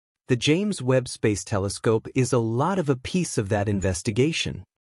The James Webb Space Telescope is a lot of a piece of that investigation.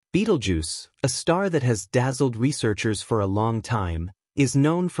 Betelgeuse, a star that has dazzled researchers for a long time, is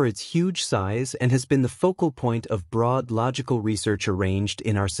known for its huge size and has been the focal point of broad logical research arranged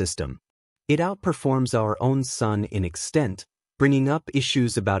in our system. It outperforms our own Sun in extent, bringing up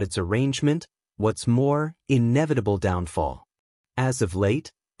issues about its arrangement, what's more, inevitable downfall. As of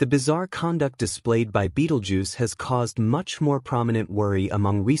late, the bizarre conduct displayed by Betelgeuse has caused much more prominent worry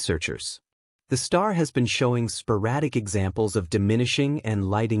among researchers. The star has been showing sporadic examples of diminishing and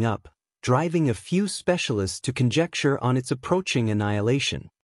lighting up, driving a few specialists to conjecture on its approaching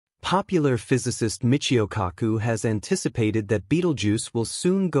annihilation. Popular physicist Michio Kaku has anticipated that Betelgeuse will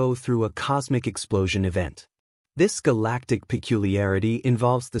soon go through a cosmic explosion event. This galactic peculiarity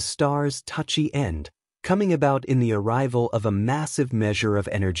involves the star's touchy end, coming about in the arrival of a massive measure of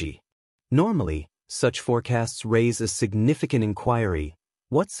energy. Normally, such forecasts raise a significant inquiry.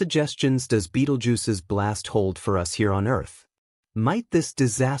 What suggestions does Betelgeuse's blast hold for us here on Earth? Might this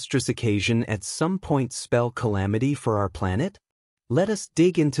disastrous occasion at some point spell calamity for our planet? Let us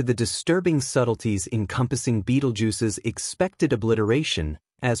dig into the disturbing subtleties encompassing Betelgeuse's expected obliteration,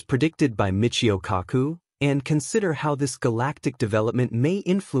 as predicted by Michio Kaku, and consider how this galactic development may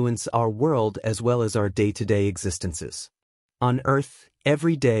influence our world as well as our day-to-day existences. On Earth,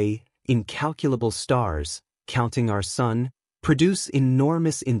 every day, incalculable stars, counting our Sun, produce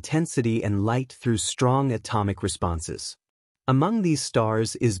enormous intensity and light through strong atomic responses. Among these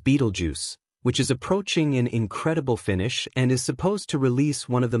stars is Betelgeuse, which is approaching an incredible finish and is supposed to release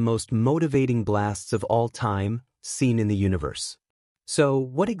one of the most motivating blasts of all time seen in the universe. So,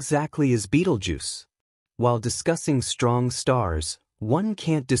 what exactly is Betelgeuse? While discussing strong stars, one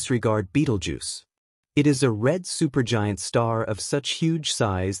can't disregard Betelgeuse. It is a red supergiant star of such huge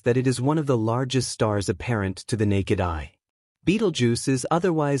size that it is one of the largest stars apparent to the naked eye. Betelgeuse is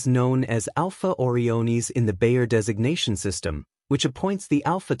otherwise known as Alpha Orionis in the Bayer designation system, which appoints the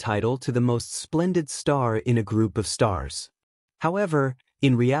Alpha title to the most splendid star in a group of stars. However,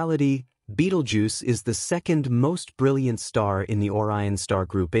 in reality, Betelgeuse is the second most brilliant star in the Orion star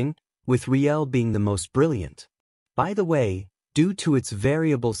grouping, with Riel being the most brilliant. By the way, due to its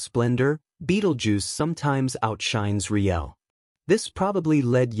variable splendor, Betelgeuse sometimes outshines Riel. This probably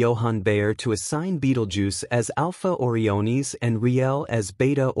led Johann Bayer to assign Betelgeuse as Alpha Orionis and Riel as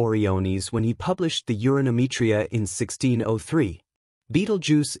Beta Orionis when he published the Uranometria in 1603.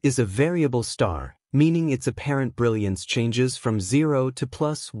 Betelgeuse is a variable star, meaning its apparent brilliance changes from 0 to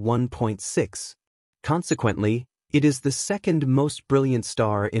plus 1.6. Consequently, it is the second most brilliant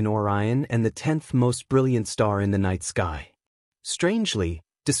star in Orion and the 10th most brilliant star in the night sky. Strangely,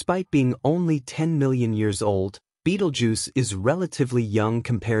 despite being only 10 million years old, Betelgeuse is relatively young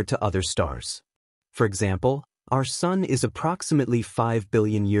compared to other stars. For example, our Sun is approximately 5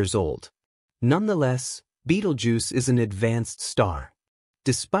 billion years old. Nonetheless, Betelgeuse is an advanced star.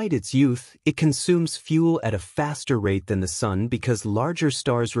 Despite its youth, it consumes fuel at a faster rate than the Sun because larger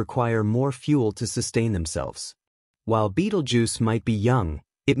stars require more fuel to sustain themselves. While Betelgeuse might be young,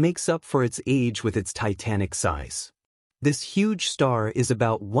 it makes up for its age with its titanic size. This huge star is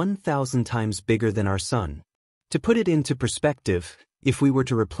about 1,000 times bigger than our Sun. To put it into perspective, if we were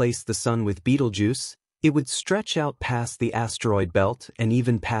to replace the Sun with Betelgeuse, it would stretch out past the asteroid belt and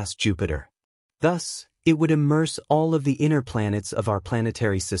even past Jupiter. Thus, it would immerse all of the inner planets of our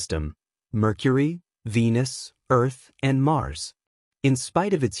planetary system: Mercury, Venus, Earth, and Mars. In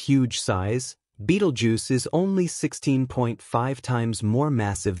spite of its huge size, Betelgeuse is only 16.5 times more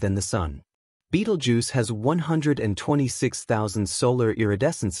massive than the Sun. Betelgeuse has 126,000 solar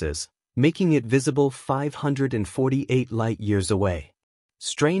iridescences, making it visible 548 light-years away.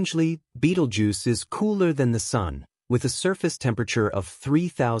 Strangely, Betelgeuse is cooler than the Sun, with a surface temperature of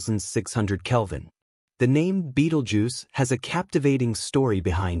 3,600 Kelvin. The name Betelgeuse has a captivating story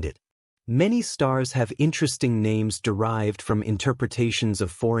behind it. Many stars have interesting names derived from interpretations of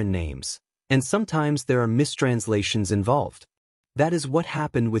foreign names, and sometimes there are mistranslations involved. That is what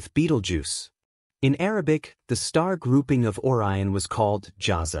happened with Betelgeuse. In Arabic, the star grouping of Orion was called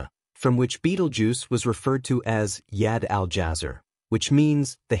Jazza, from which Betelgeuse was referred to as Yad al-Jazr, which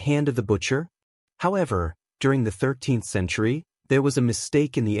means the hand of the butcher. However, during the 13th century, there was a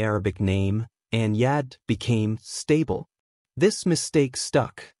mistake in the Arabic name, and Yad became stable. This mistake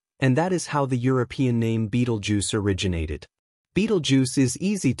stuck, and that is how the European name Betelgeuse originated. Betelgeuse is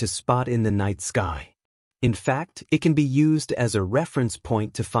easy to spot in the night sky. In fact, it can be used as a reference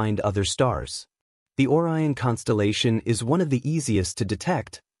point to find other stars. The Orion constellation is one of the easiest to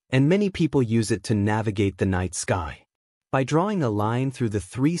detect, and many people use it to navigate the night sky. By drawing a line through the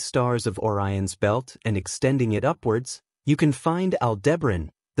 3 stars of Orion's belt and extending it upwards, you can find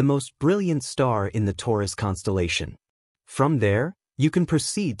Aldebaran, the most brilliant star in the Taurus constellation. From there, you can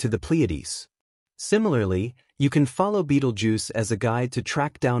proceed to the Pleiades. Similarly, you can follow Betelgeuse as a guide to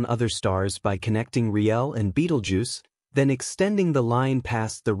track down other stars by connecting Riel and Betelgeuse, then extending the line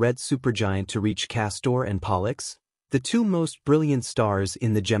past the red supergiant to reach Castor and Pollux, the two most brilliant stars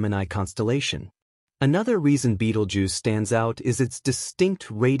in the Gemini constellation. Another reason Betelgeuse stands out is its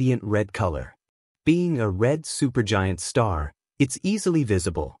distinct radiant red color. Being a red supergiant star, it's easily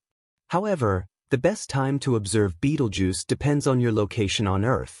visible. However, the best time to observe Betelgeuse depends on your location on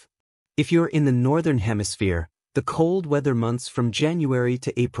Earth. If you're in the northern hemisphere, the cold weather months from January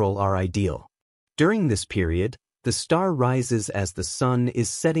to April are ideal. During this period, the star rises as the sun is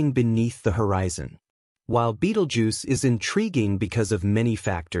setting beneath the horizon. While Betelgeuse is intriguing because of many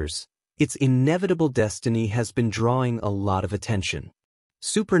factors, its inevitable destiny has been drawing a lot of attention.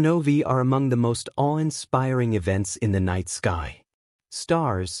 Supernovae are among the most awe-inspiring events in the night sky.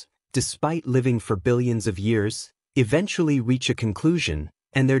 Stars, despite living for billions of years, eventually reach a conclusion,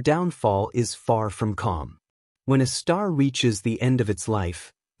 and their downfall is far from calm. When a star reaches the end of its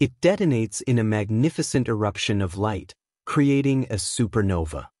life, it detonates in a magnificent eruption of light, creating a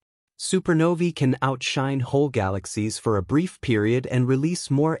supernova. Supernovae can outshine whole galaxies for a brief period and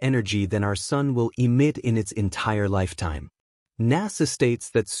release more energy than our sun will emit in its entire lifetime. NASA states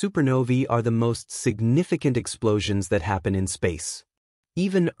that supernovae are the most significant explosions that happen in space.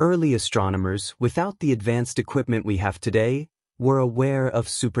 Even early astronomers, without the advanced equipment we have today, were aware of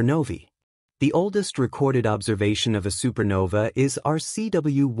supernovae. The oldest recorded observation of a supernova is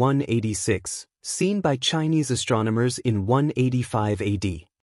RCW 186, seen by Chinese astronomers in 185 AD.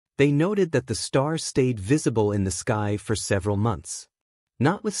 They noted that the star stayed visible in the sky for several months.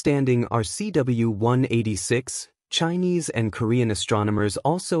 Notwithstanding RCW 186, Chinese and Korean astronomers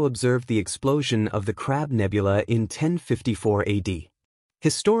also observed the explosion of the Crab Nebula in 1054 AD.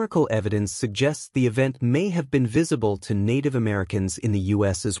 Historical evidence suggests the event may have been visible to Native Americans in the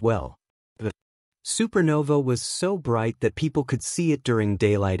U.S. as well. The supernova was so bright that people could see it during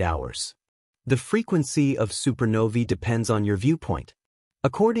daylight hours. The frequency of supernovae depends on your viewpoint.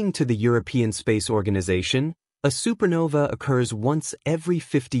 According to the European Space Organization, a supernova occurs once every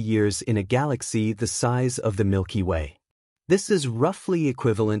 50 years in a galaxy the size of the Milky Way. This is roughly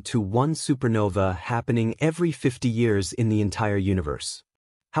equivalent to one supernova happening every 50 years in the entire universe.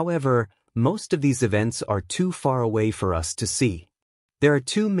 However, most of these events are too far away for us to see. There are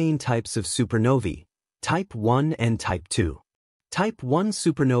two main types of supernovae, Type 1 and Type 2. Type 1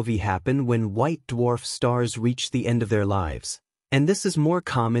 supernovae happen when white dwarf stars reach the end of their lives, and this is more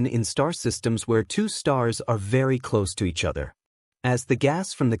common in star systems where two stars are very close to each other. As the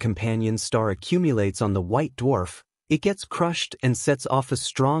gas from the companion star accumulates on the white dwarf, it gets crushed and sets off a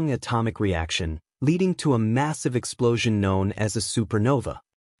strong atomic reaction, leading to a massive explosion known as a supernova.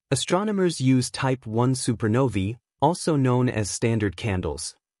 Astronomers use Type 1 supernovae, also known as standard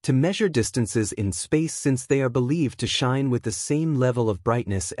candles, to measure distances in space since they are believed to shine with the same level of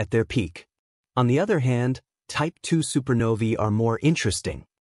brightness at their peak. On the other hand, Type 2 supernovae are more interesting.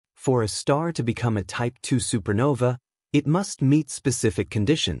 For a star to become a Type 2 supernova, it must meet specific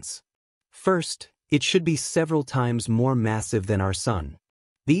conditions. First, it should be several times more massive than our Sun.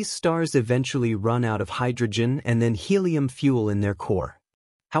 These stars eventually run out of hydrogen and then helium fuel in their core.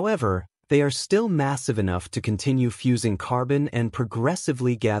 However, they are still massive enough to continue fusing carbon and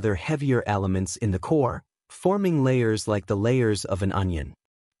progressively gather heavier elements in the core, forming layers like the layers of an onion.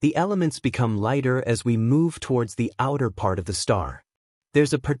 The elements become lighter as we move towards the outer part of the star.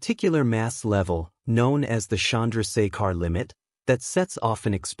 There's a particular mass level, known as the Chandrasekhar limit, that sets off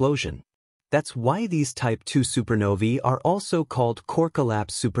an explosion. That's why these Type 2 supernovae are also called core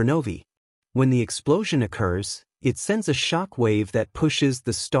collapse supernovae. When the explosion occurs, it sends a shock wave that pushes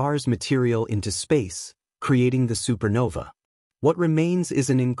the star's material into space, creating the supernova. What remains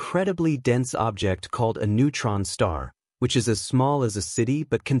is an incredibly dense object called a neutron star, which is as small as a city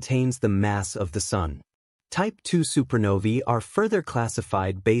but contains the mass of the Sun. Type 2 supernovae are further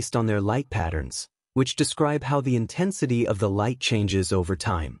classified based on their light patterns, which describe how the intensity of the light changes over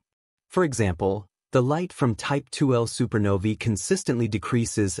time. For example, the light from Type 2L supernovae consistently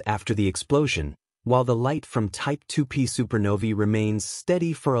decreases after the explosion, while the light from Type 2P supernovae remains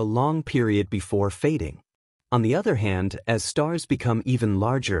steady for a long period before fading. On the other hand, as stars become even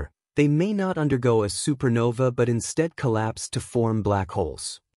larger, they may not undergo a supernova but instead collapse to form black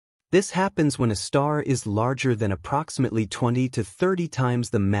holes. This happens when a star is larger than approximately 20 to 30 times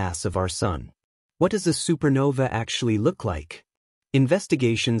the mass of our Sun. What does a supernova actually look like?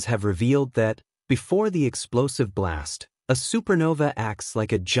 Investigations have revealed that, before the explosive blast, a supernova acts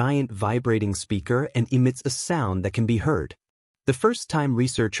like a giant vibrating speaker and emits a sound that can be heard. The The first time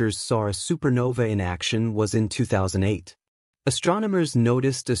researchers saw a supernova in action was in 2008. Astronomers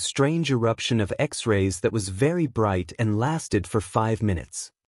noticed a strange eruption of X-rays that was very bright and lasted for 5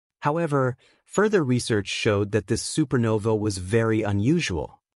 minutes. However, further research showed that this supernova was very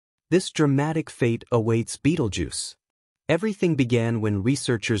unusual. This dramatic fate awaits Betelgeuse. Everything began when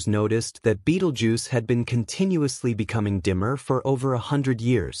researchers noticed that Betelgeuse had been continuously becoming dimmer for over 100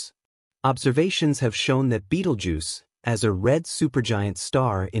 years. Observations have shown that Betelgeuse, as a red supergiant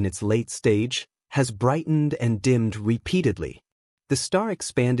star in its late stage, has brightened and dimmed repeatedly. The star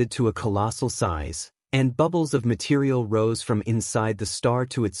expanded to a colossal size, and bubbles of material rose from inside the star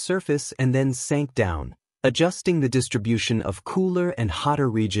to its surface and then sank down, adjusting the distribution of cooler and hotter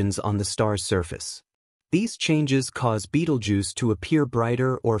regions on the star's surface. These changes cause Betelgeuse to appear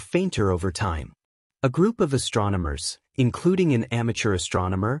brighter or fainter over time. A group of astronomers, including an amateur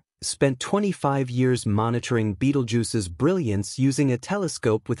astronomer, spent 25 years monitoring Betelgeuse's brilliance using a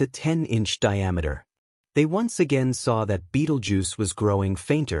telescope with a 10-inch diameter. They once again saw that Betelgeuse was growing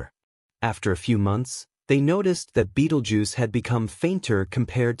fainter. After a few months, they noticed that Betelgeuse had become fainter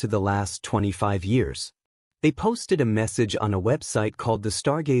compared to the last 25 years. They posted a message on a website called the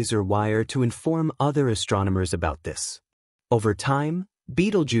Stargazer Wire to inform other astronomers about this. Over time,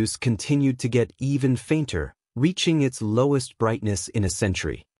 Betelgeuse continued to get even fainter, reaching its lowest brightness in a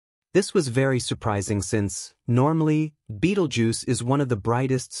century. This was very surprising since, normally, Betelgeuse is one of the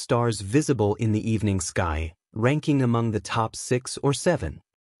brightest stars visible in the evening sky, ranking among the top 6 or 7.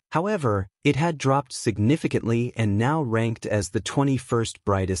 However, it had dropped significantly and now ranked as the 21st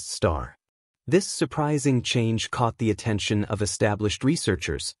brightest star. This surprising change caught the attention of established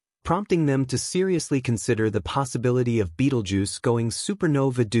researchers, prompting them to seriously consider the possibility of Betelgeuse going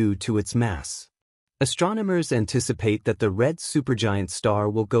supernova due to its mass. Astronomers anticipate that the red supergiant star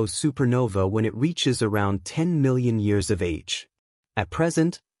will go supernova when it reaches around 10 million years of age. At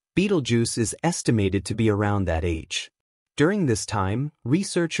present, Betelgeuse is estimated to be around that age. During this time,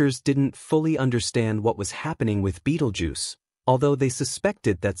 researchers didn't fully understand what was happening with Betelgeuse, although they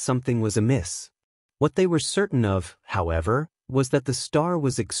suspected that something was amiss. What they were certain of, however, was that the star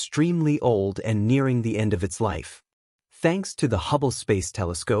was extremely old and nearing the end of its life. Thanks to the Hubble Space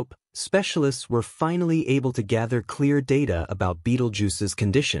Telescope, specialists were finally able to gather clear data about Betelgeuse's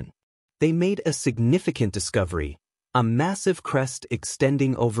condition. They made a significant discovery: a massive crest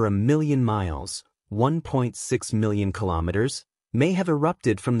extending over 1 million miles, 1.6 million kilometers, may have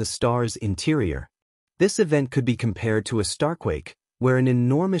erupted from the star's interior. This event could be compared to a starquake, where an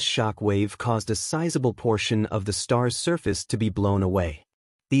enormous shock wave caused a sizable portion of the star's surface to be blown away.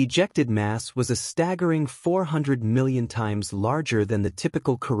 The ejected mass was a staggering 400 million times larger than the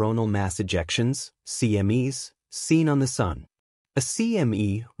typical coronal mass ejections, CMEs, seen on the Sun. A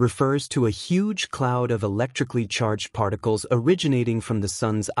CME refers to a huge cloud of electrically charged particles originating from the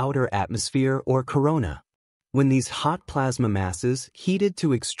Sun's outer atmosphere or corona. When these hot plasma masses, heated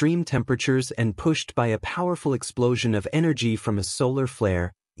to extreme temperatures and pushed by a powerful explosion of energy from a solar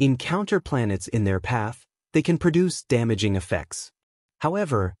flare, encounter planets in their path, they can produce damaging effects.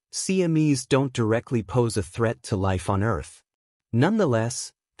 However, CMEs don't directly pose a threat to life on Earth.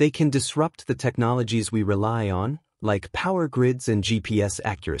 Nonetheless, they can disrupt the technologies we rely on, like power grids and GPS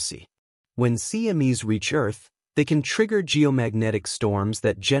accuracy. When CMEs reach Earth, they can trigger geomagnetic storms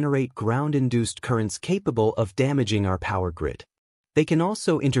that generate ground-induced currents capable of damaging our power grid. They can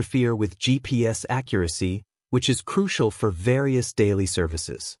also interfere with GPS accuracy, which is crucial for various daily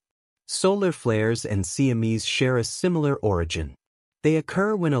services. Solar flares and CMEs share a similar origin. They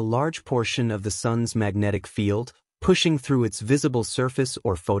occur when a large portion of the Sun's magnetic field, pushing through its visible surface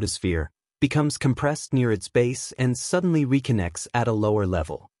or photosphere, becomes compressed near its base and suddenly reconnects at a lower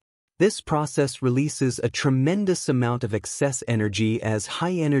level. This process releases a tremendous amount of excess energy as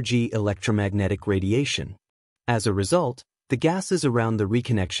high-energy electromagnetic radiation. As a result, the gases around the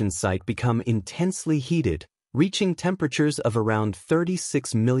reconnection site become intensely heated, reaching temperatures of around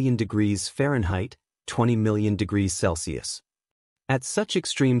 36 million degrees Fahrenheit, 20 million degrees Celsius. At such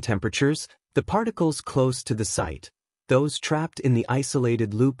extreme temperatures, the particles close to the site, those trapped in the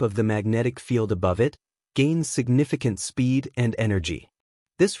isolated loop of the magnetic field above it, gain significant speed and energy.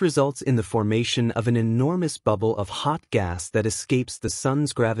 This results in the formation of an enormous bubble of hot gas that escapes the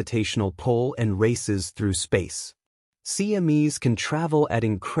Sun's gravitational pull and races through space. CMEs can travel at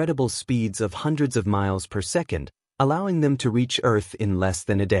incredible speeds of hundreds of miles per second, allowing them to reach Earth in less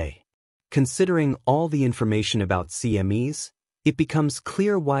than a day. Considering all the information about CMEs, it becomes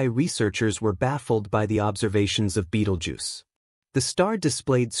clear why researchers were baffled by the observations of Betelgeuse. The star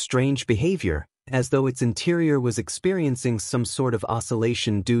displayed strange behavior, as though its interior was experiencing some sort of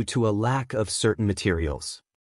oscillation due to a lack of certain materials.